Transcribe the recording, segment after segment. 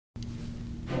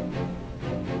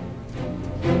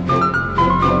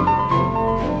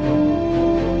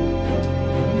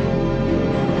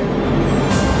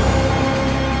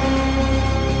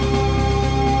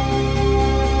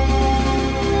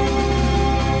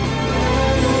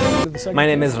My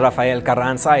name is Rafael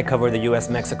Carranza. I cover the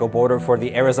U.S.-Mexico border for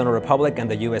the Arizona Republic and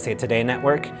the USA Today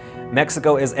network.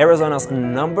 Mexico is Arizona's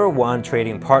 #1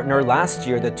 trading partner. Last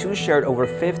year, the two shared over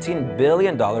 $15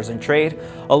 billion in trade.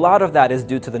 A lot of that is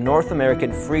due to the North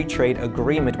American Free Trade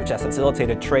Agreement, which has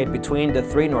facilitated trade between the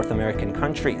three North American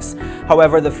countries.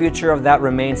 However, the future of that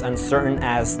remains uncertain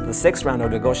as the 6th round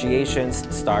of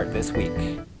negotiations start this week.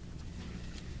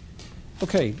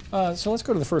 Okay, so let's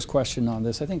go to the first question on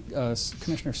this. I think,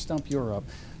 Commissioner Stump, you're up.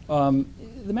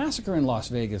 The massacre in Las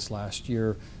Vegas last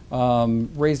year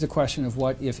raised the question of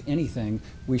what, if anything,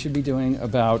 we should be doing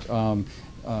about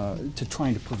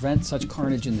trying to prevent such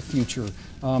carnage in the future.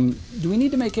 Do we need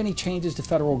to make any changes to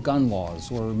federal gun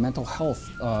laws or mental health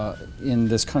in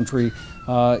this country?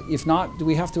 If not, do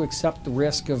we have to accept the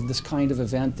risk of this kind of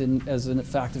event as a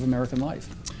fact of American life?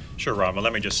 Sure, Rob. Well,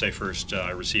 let me just say first,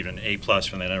 I received an A+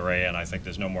 from the NRA, and I think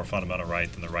there's no more fundamental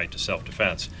right than the right to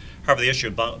self-defense. However, the issue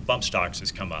of bump stocks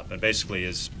has come up, and basically,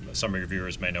 as some of your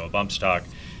viewers may know, a bump stock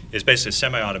is basically a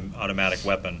semi-automatic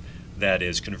weapon that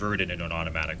is converted into an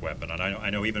automatic weapon. And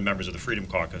I know even members of the Freedom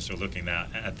Caucus are looking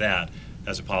at that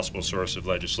as a possible source of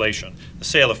legislation. The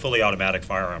sale of fully automatic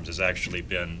firearms has actually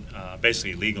been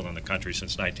basically legal in the country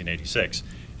since 1986,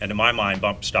 and to my mind,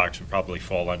 bump stocks would probably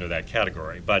fall under that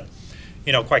category. But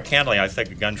you know, quite candidly, I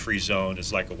think a gun-free zone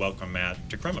is like a welcome mat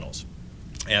to criminals.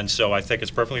 And so I think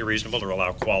it's perfectly reasonable to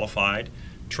allow qualified,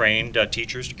 trained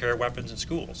teachers to carry weapons in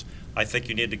schools. I think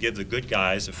you need to give the good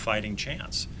guys a fighting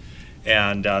chance.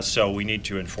 And so we need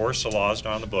to enforce the laws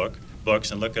on the books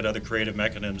and look at other creative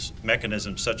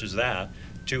mechanisms such as that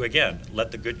to, again, let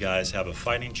the good guys have a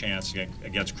fighting chance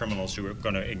against criminals who are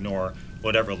going to ignore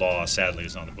whatever law, sadly,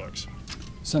 is on the books.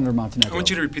 Senator Montenegro. I want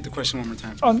you to repeat the question one more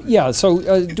time. Yeah, so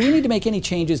do we need to make any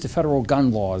changes to federal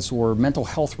gun laws or mental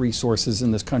health resources in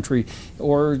this country,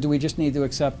 or do we just need to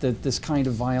accept that this kind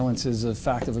of violence is a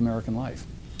fact of American life?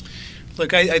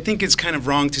 Look, I think it's kind of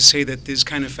wrong to say that this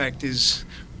kind of fact is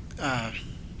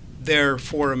there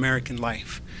for American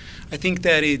life. I think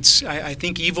that I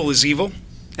think evil is evil,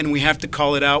 and we have to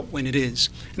call it out when it is.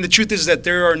 And the truth is that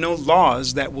there are no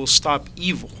laws that will stop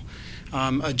evil.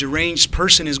 A deranged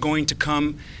person is going to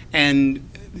come and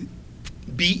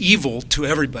be evil to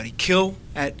everybody, kill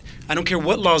at, I don't care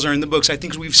what laws are in the books. I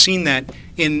think we've seen that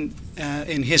in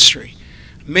history.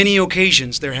 Many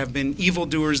occasions there have been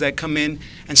evildoers that come in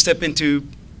and step into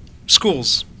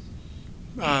schools,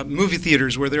 movie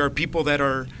theaters where there are people that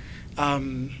are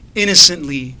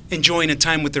innocently enjoying a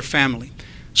time with their family.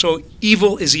 So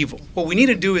evil is evil. What we need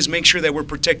to do is make sure that we're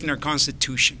protecting our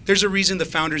Constitution. There's a reason the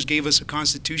founders gave us a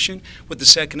Constitution with the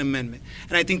Second Amendment.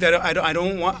 And I think that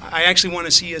I actually want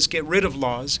to see us get rid of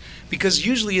laws because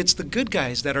usually it's the good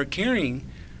guys that are carrying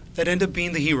that end up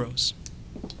being the heroes.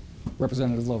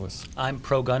 Representative Lovis. I'm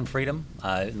pro-gun freedom.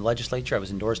 In the legislature, I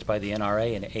was endorsed by the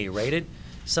NRA and A-rated.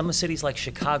 Some cities like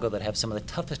Chicago that have some of the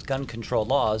toughest gun control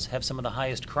laws have some of the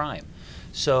highest crime.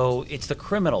 So it's the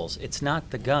criminals, it's not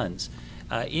the guns.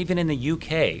 Even in the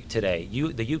UK today,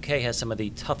 the UK has some of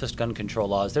the toughest gun control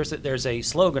laws. There's a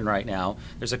slogan right now,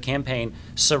 there's a campaign,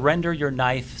 surrender your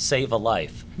knife, save a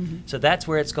life. Mm-hmm. So that's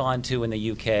where it's gone to in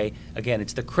the UK. Again,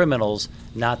 it's the criminals,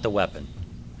 not the weapon.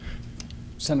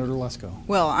 Senator Lesko.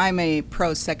 Well, I'm a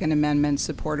pro-Second Amendment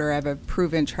supporter. I have a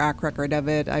proven track record of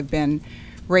it. I've been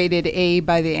rated A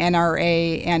by the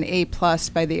NRA and A+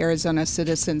 by the Arizona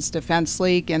Citizens Defense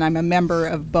League, and I'm a member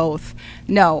of both.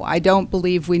 No, I don't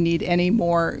believe we need any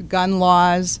more gun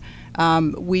laws.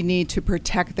 We need to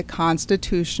protect the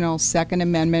constitutional Second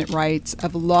Amendment rights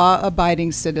of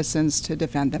law-abiding citizens to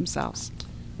defend themselves.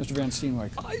 Mr. Van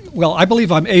Steenwyk. Well, I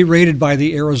believe I'm A-rated by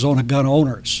the Arizona gun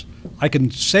owners. I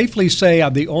can safely say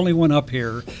I'm the only one up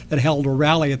here that held a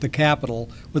rally at the Capitol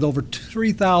with over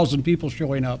 3,000 people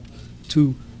showing up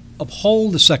to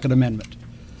uphold the Second Amendment.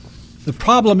 The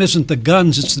problem isn't the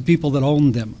guns, it's the people that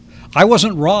own them. I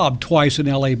wasn't robbed twice in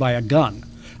LA by a gun.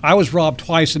 I was robbed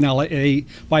twice in LA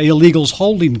by illegals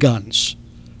holding guns.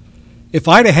 If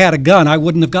I'd have had a gun, I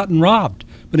wouldn't have gotten robbed.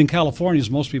 But in California, as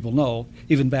most people know,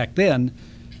 even back then,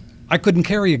 I couldn't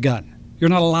carry a gun. You're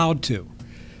not allowed to.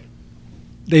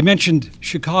 They mentioned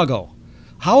Chicago.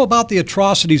 How about the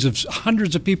atrocities of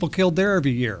hundreds of people killed there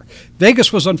every year?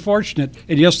 Vegas was unfortunate,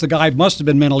 and yes, the guy must have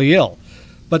been mentally ill.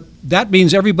 But that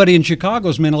means everybody in Chicago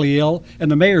is mentally ill,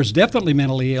 and the mayor's definitely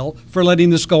mentally ill for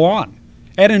letting this go on.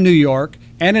 And in New York,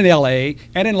 and in LA,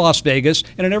 and in Las Vegas,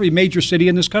 and in every major city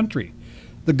in this country.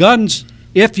 The guns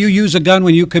If you use a gun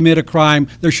when you commit a crime,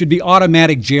 there should be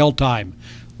automatic jail time.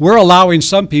 We're allowing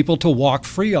some people to walk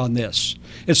free on this.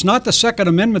 It's not the Second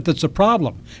Amendment that's a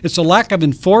problem. It's a lack of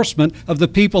enforcement of the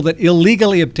people that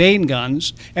illegally obtain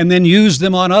guns and then use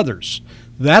them on others.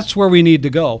 That's where we need to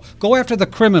go. Go after the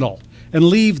criminal and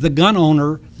leave the gun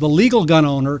owner, the legal gun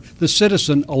owner, the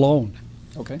citizen alone.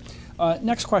 Okay.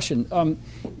 Next question.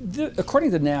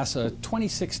 According to NASA,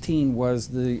 2016 was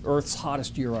the Earth's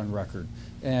hottest year on record,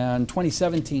 and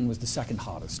 2017 was the second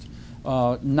hottest.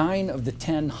 9 of the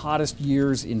 10 hottest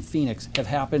years in Phoenix have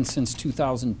happened since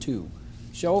 2002.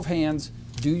 Show of hands,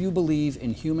 do you believe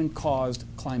in human-caused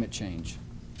climate change?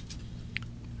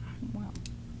 Well,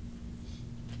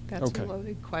 that's Okay. a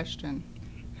loaded question.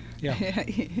 Yeah.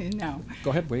 No.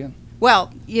 Go ahead, Wayne.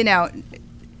 Well,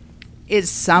 is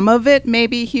some of it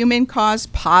maybe human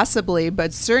caused? Possibly,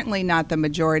 but certainly not the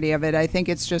majority of it. I think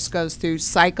it just goes through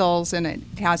cycles, and it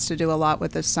has to do a lot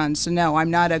with the sun. So no,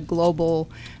 I'm not a global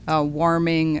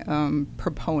warming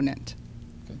proponent.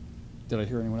 Okay. Did I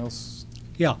hear anyone else?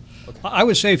 Yeah. I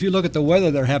would say if you look at the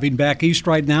weather they're having back east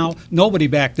right now, nobody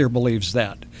back there believes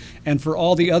that. And for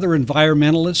all the other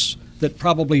environmentalists that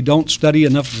probably don't study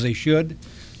enough as they should,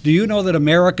 do you know that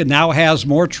America now has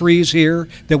more trees here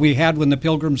than we had when the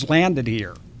Pilgrims landed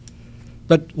here?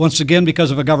 But once again, because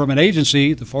of a government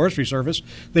agency, the Forestry Service,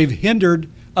 they've hindered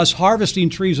us harvesting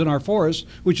trees in our forests,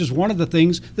 which is one of the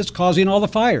things that's causing all the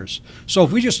fires. So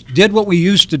if we just did what we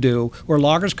used to do, where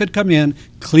loggers could come in,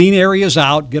 clean areas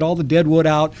out, get all the dead wood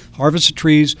out, harvest the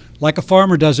trees, like a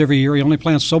farmer does every year. He only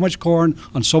plants so much corn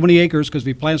on so many acres, because if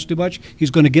he plants too much,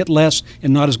 he's going to get less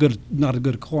and not as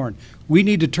good corn. We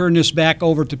need to turn this back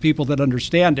over to people that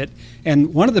understand it.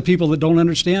 And one of the people that don't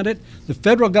understand it, the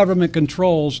federal government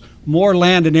controls more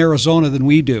land in Arizona than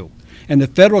we do. And the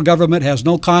federal government has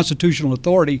no constitutional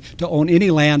authority to own any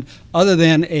land other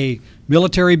than a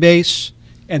military base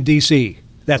and D.C.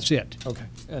 That's it. Okay.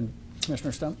 And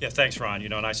Commissioner Stump? Yeah, thanks, Ron.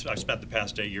 And I've spent the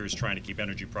past 8 years trying to keep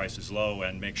energy prices low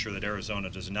and make sure that Arizona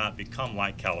does not become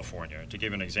like California. To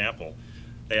give an example,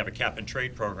 they have a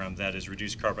cap-and-trade program that has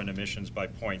reduced carbon emissions by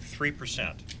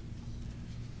 0.3%.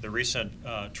 The recent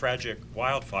tragic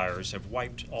wildfires have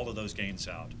wiped all of those gains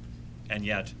out, and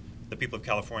yet the people of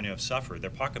California have suffered, their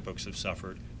pocketbooks have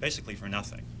suffered, basically for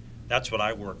nothing. That's what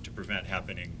I work to prevent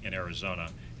happening in Arizona,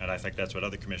 and I think that's what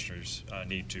other commissioners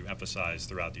need to emphasize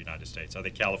throughout the United States. I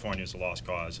think California is a lost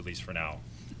cause, at least for now.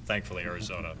 Thankfully,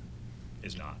 Arizona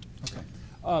is not.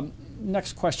 Okay.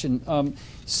 Next question.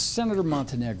 Senator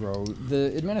Montenegro,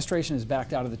 the administration has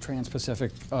backed out of the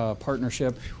Trans-Pacific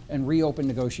Partnership and reopened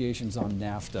negotiations on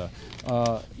NAFTA.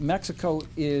 Mexico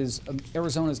is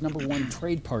Arizona's #1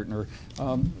 trade partner.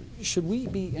 Should we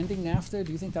be ending NAFTA?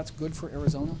 Do you think that's good for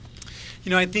Arizona?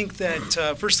 I think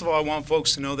that, first of all, I want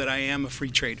folks to know that I am a free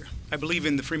trader. I believe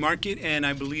in the free market, and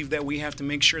I believe that we have to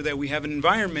make sure that we have an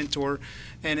environment or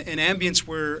an ambience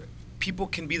where people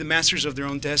can be the masters of their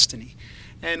own destiny.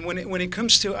 And when it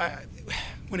comes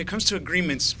to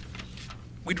agreements,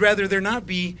 we'd rather there not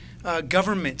be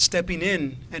government stepping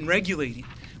in and regulating.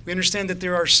 We understand that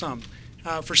there are some.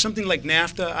 For something like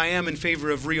NAFTA, I am in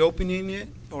favor of reopening it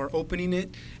or opening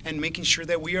it and making sure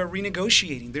that we are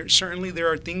renegotiating.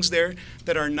 There are things there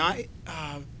that are not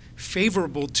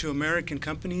favorable to American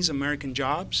companies, American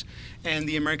jobs, and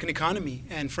the American economy.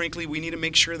 And frankly, we need to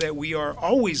make sure that we are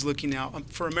always looking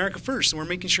out for America first, and we're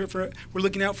making sure we're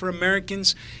looking out for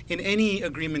Americans in any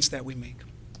agreements that we make.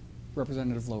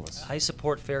 Representative Lois. I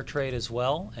support fair trade as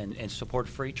well and support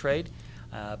free trade,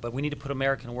 but we need to put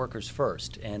American workers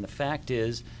first. And the fact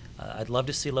is, I'd love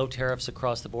to see low tariffs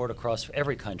across the board, across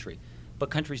every country. But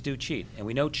countries do cheat. And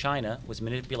we know China was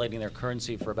manipulating their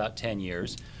currency for about 10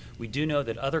 years. We do know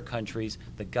that other countries,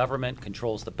 the government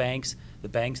controls the banks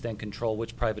then control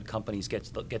which private companies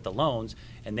get the loans,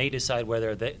 and they decide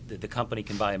whether the company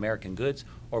can buy American goods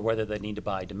or whether they need to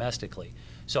buy domestically.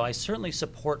 So I certainly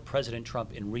support President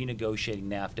Trump in renegotiating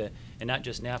NAFTA, and not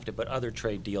just NAFTA, but other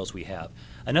trade deals we have.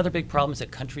 Another big problem is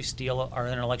that countries steal our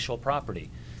intellectual property.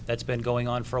 That's been going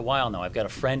on for a while now. I've got a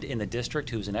friend in the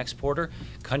district who's an exporter.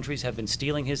 Countries have been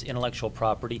stealing his intellectual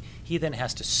property. He then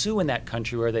has to sue in that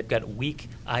country where they've got weak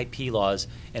IP laws,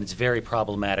 and it's very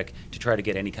problematic to try to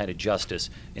get any kind of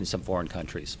justice in some foreign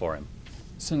countries for him.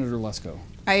 Senator Lesko.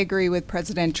 I agree with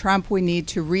President Trump. We need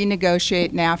to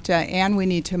renegotiate NAFTA, and we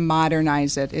need to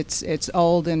modernize it. It's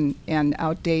old and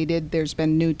outdated. There's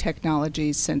been new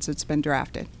technologies since it's been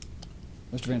drafted.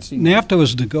 Mr. Van Steen. NAFTA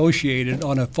was negotiated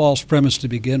on a false premise to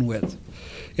begin with.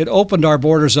 It opened our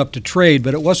borders up to trade,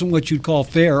 but it wasn't what you'd call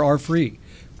fair or free.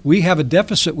 We have a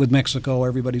deficit with Mexico,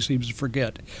 everybody seems to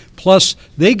forget. Plus,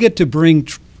 they get to bring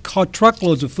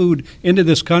truckloads of food into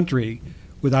this country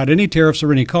without any tariffs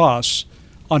or any costs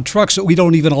on trucks that we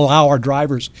don't even allow our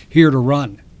drivers here to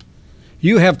run.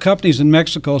 You have companies in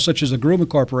Mexico, such as the Gruma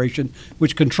Corporation,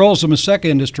 which controls the Maseca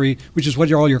industry, which is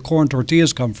where all your corn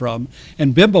tortillas come from,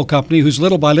 and Bimbo Company, who's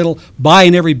little by little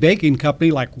buying every baking company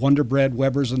like Wonder Bread,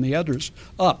 Weber's, and the others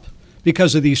up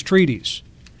because of these treaties.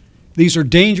 These are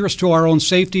dangerous to our own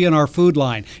safety and our food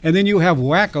line. And then you have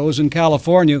wackos in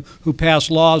California who pass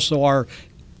laws so our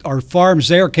farms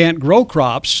there can't grow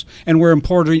crops, and we're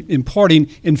importing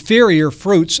inferior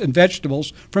fruits and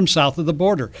vegetables from south of the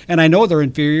border. And I know they're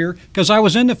inferior because I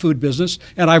was in the food business,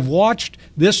 and I've watched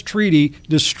this treaty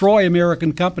destroy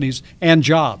American companies and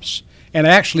jobs. And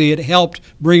actually, it helped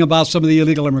bring about some of the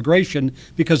illegal immigration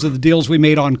because of the deals we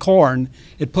made on corn.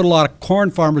 It put a lot of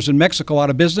corn farmers in Mexico out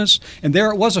of business, and there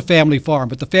it was a family farm,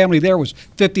 but the family there was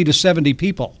 50 to 70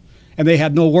 people, and they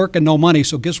had no work and no money,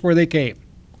 so guess where they came?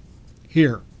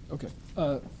 Here. Okay.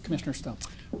 Commissioner Stump.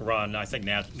 Ron, I think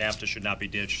NAFTA should not be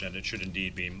ditched, and it should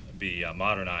indeed be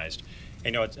modernized. And,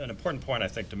 you know, it's an important point, I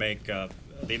think, to make. The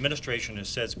administration has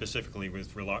said specifically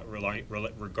with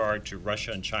regard to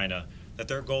Russia and China that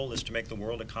their goal is to make the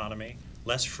world economy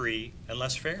less free and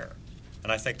less fair.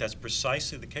 And I think that's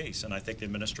precisely the case. And I think the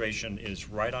administration is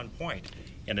right on point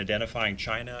in identifying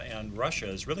China and Russia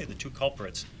as really the two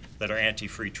culprits that are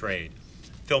anti-free trade.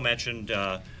 Phil mentioned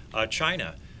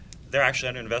China. They're actually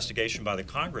under investigation by the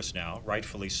Congress now,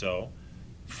 rightfully so,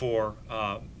 for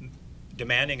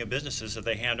demanding of businesses that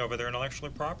they hand over their intellectual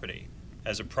property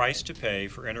as a price to pay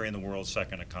for entering the world's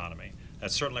second economy.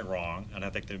 That's certainly wrong, and I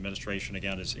think the administration,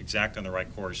 again, is exactly on the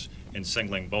right course in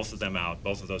singling both of them out,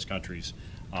 both of those countries,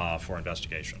 for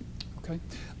investigation. Okay.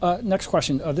 Next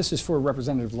question. This is for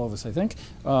Representative Lovis, I think.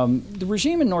 The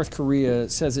regime in North Korea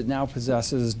says it now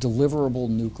possesses deliverable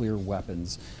nuclear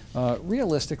weapons.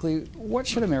 Realistically, what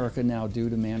should America now do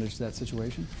to manage that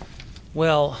situation?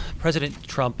 Well, President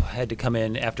Trump had to come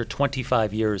in after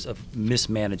 25 years of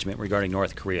mismanagement regarding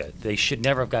North Korea. They should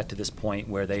never have got to this point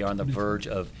where they are on the verge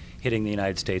of hitting the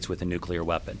United States with a nuclear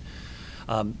weapon.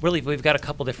 Really, we've got a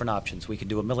couple different options. We can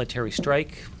do a military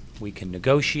strike. We can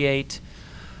negotiate.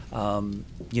 You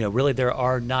know, really, there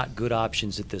are not good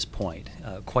options at this point.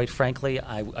 Quite frankly,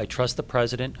 I trust the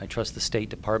President, I trust the State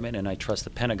Department, and I trust the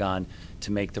Pentagon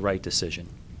to make the right decision.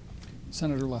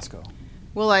 Senator Lesko.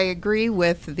 Well, I agree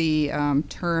with the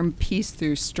term peace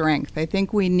through strength. I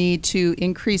think we need to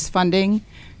increase funding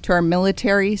to our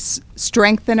military,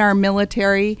 strengthen our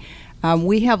military.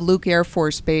 We have Luke Air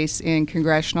Force Base in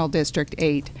Congressional District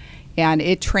 8, and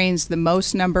it trains the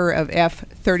most number of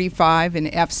F-35 and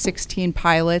F-16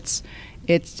 pilots.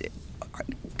 It's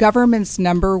government's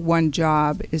 #1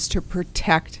 job is to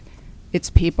protect its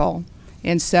people.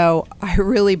 And so I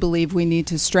really believe we need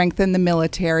to strengthen the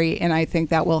military, and I think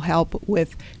that will help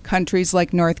with countries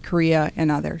like North Korea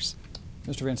and others.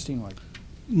 Mr. Van Steenwyk.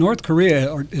 North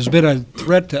Korea has been a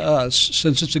threat to us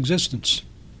since its existence.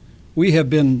 We have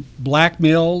been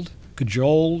blackmailed,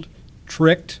 cajoled,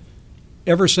 tricked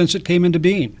ever since it came into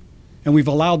being. And we've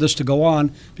allowed this to go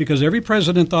on because every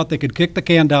president thought they could kick the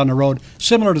can down the road,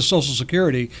 similar to Social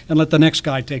Security, and let the next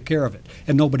guy take care of it.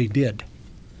 And nobody did.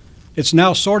 It's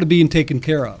now sort of being taken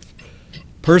care of.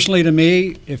 Personally, to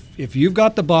me, if you've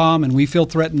got the bomb and we feel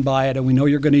threatened by it and we know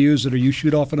you're going to use it or you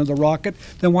shoot off another rocket,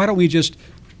 then why don't we just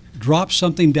drop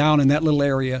something down in that little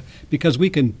area, because we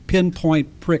can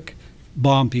pinpoint, prick,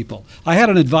 bomb people. I had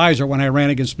an advisor when I ran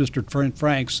against Mr. Trent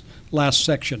Franks last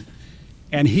section,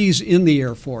 and he's in the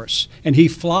Air Force, and he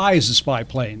flies the spy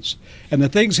planes. And the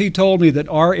things he told me that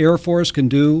our Air Force can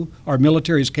do, our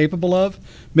military is capable of,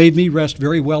 made me rest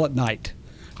very well at night.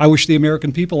 I wish the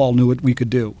American people all knew what we could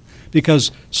do,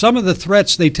 because some of the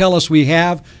threats they tell us we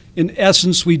have, in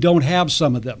essence, we don't have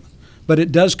some of them. But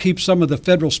it does keep some of the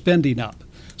federal spending up.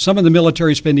 Some of the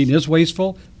military spending is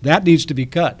wasteful. That needs to be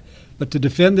cut. But to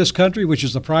defend this country, which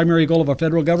is the primary goal of our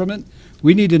federal government,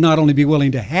 we need to not only be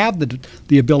willing to have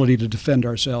the ability to defend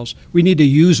ourselves, we need to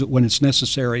use it when it's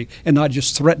necessary and not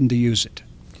just threaten to use it.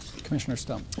 Commissioner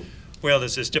Stump. Well,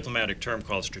 there's this diplomatic term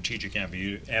called strategic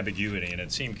ambiguity, and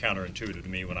it seemed counterintuitive to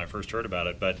me when I first heard about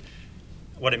it. But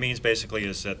what it means basically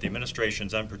is that the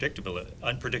administration's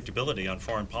unpredictability on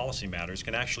foreign policy matters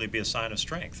can actually be a sign of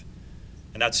strength.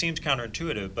 And that seems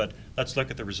counterintuitive, but let's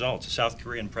look at the results. The South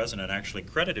Korean president actually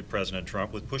credited President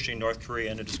Trump with pushing North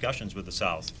Korea into discussions with the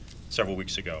South several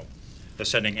weeks ago. They're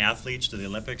sending athletes to the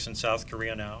Olympics in South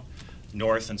Korea now.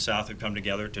 North and South have come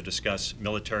together to discuss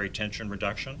military tension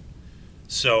reduction.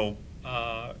 So,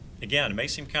 again, it may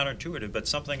seem counterintuitive, but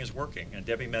something is working. And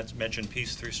Debbie mentioned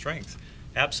peace through strength.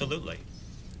 Absolutely.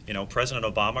 You know, President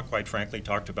Obama, quite frankly,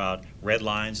 talked about red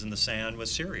lines in the sand with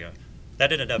Syria.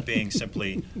 That ended up being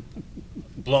simply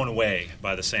blown away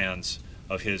by the sands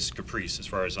of his caprice, as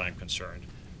far as I'm concerned.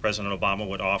 President Obama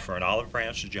would offer an olive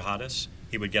branch to jihadists.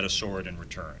 He would get a sword in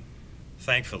return.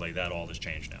 Thankfully, that all has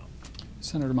changed now.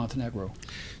 Senator Montenegro.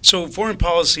 So foreign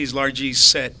policy is largely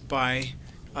set by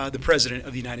the President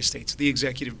of the United States, the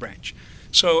executive branch.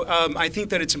 So I think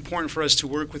that it's important for us to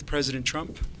work with President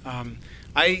Trump.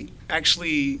 I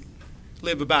actually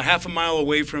live about half a mile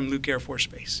away from Luke Air Force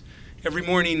Base. Every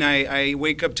morning I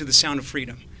wake up to the sound of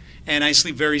freedom, and I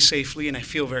sleep very safely, and I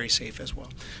feel very safe as well.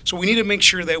 So we need to make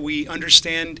sure that we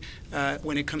understand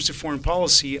when it comes to foreign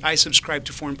policy. I subscribe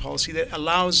to foreign policy that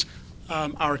allows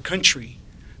our country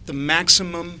the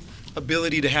maximum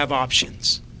ability to have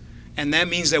options. And that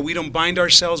means that we don't bind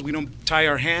ourselves, we don't tie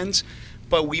our hands,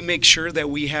 but we make sure that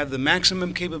we have the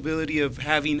maximum capability of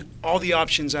having all the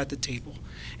options at the table.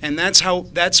 And that's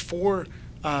for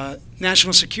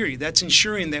national security. That's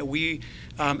ensuring that we,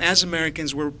 as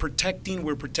Americans, we're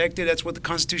protected. That's what the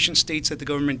Constitution states that the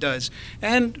government does.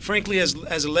 And frankly, as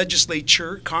a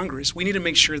legislature, Congress, we need to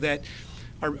make sure that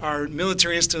our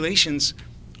military installations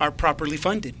are properly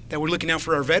funded, that we're looking out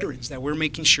for our veterans, that we're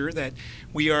making sure that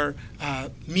we are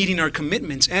meeting our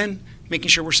commitments and making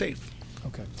sure we're safe.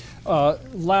 Okay.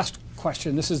 Last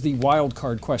question. This is the wild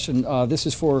card question. This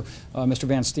is for Mr.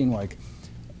 Van Steenwyk.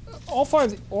 All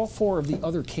four of the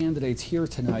other candidates here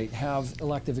tonight have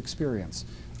elective experience.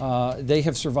 They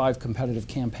have survived competitive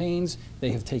campaigns.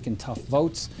 They have taken tough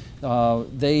votes.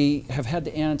 They have had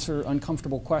to answer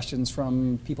uncomfortable questions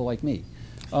from people like me.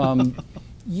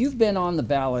 You've been on the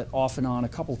ballot off and on a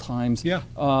couple times, yeah.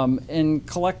 And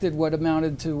collected what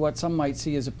amounted to what some might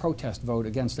see as a protest vote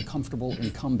against a comfortable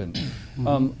incumbent.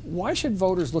 Why should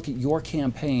voters look at your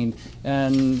campaign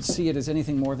and see it as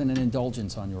anything more than an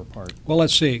indulgence on your part? Well,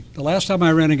 let's see. The last time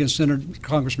I ran against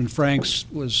Congressman Franks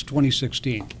was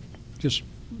 2016, just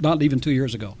not even 2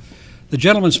 years ago. The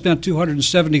gentleman spent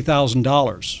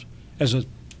 $270,000 as an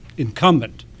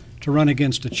incumbent to run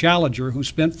against a challenger who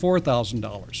spent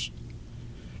 $4,000.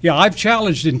 Yeah, I've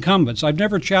challenged incumbents. I've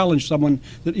never challenged someone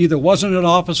that either wasn't an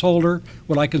office holder,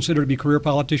 what I consider to be career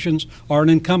politicians, or an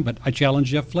incumbent. I challenged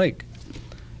Jeff Flake.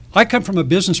 I come from a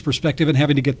business perspective and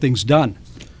having to get things done.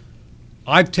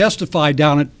 I've testified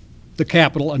down at the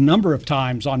Capitol a number of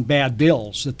times on bad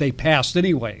bills that they passed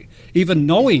anyway. Even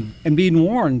knowing and being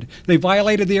warned they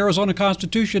violated the Arizona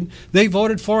Constitution, they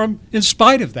voted for them in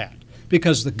spite of that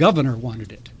because the governor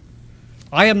wanted it.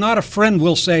 I am not a friend,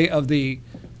 we'll say, of the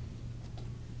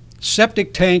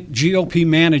septic tank GOP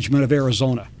management of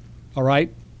Arizona, all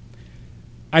right?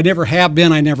 I never have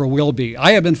been, I never will be.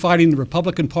 I have been fighting the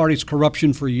Republican Party's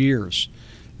corruption for years.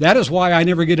 That is why I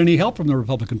never get any help from the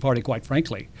Republican Party, quite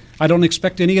frankly. I don't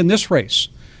expect any in this race.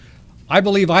 I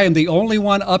believe I am the only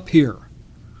one up here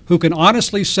who can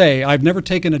honestly say I've never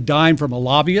taken a dime from a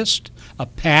lobbyist, a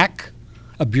PAC,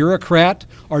 a bureaucrat,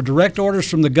 or direct orders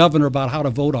from the governor about how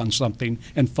to vote on something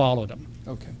and followed them.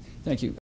 Okay, thank you.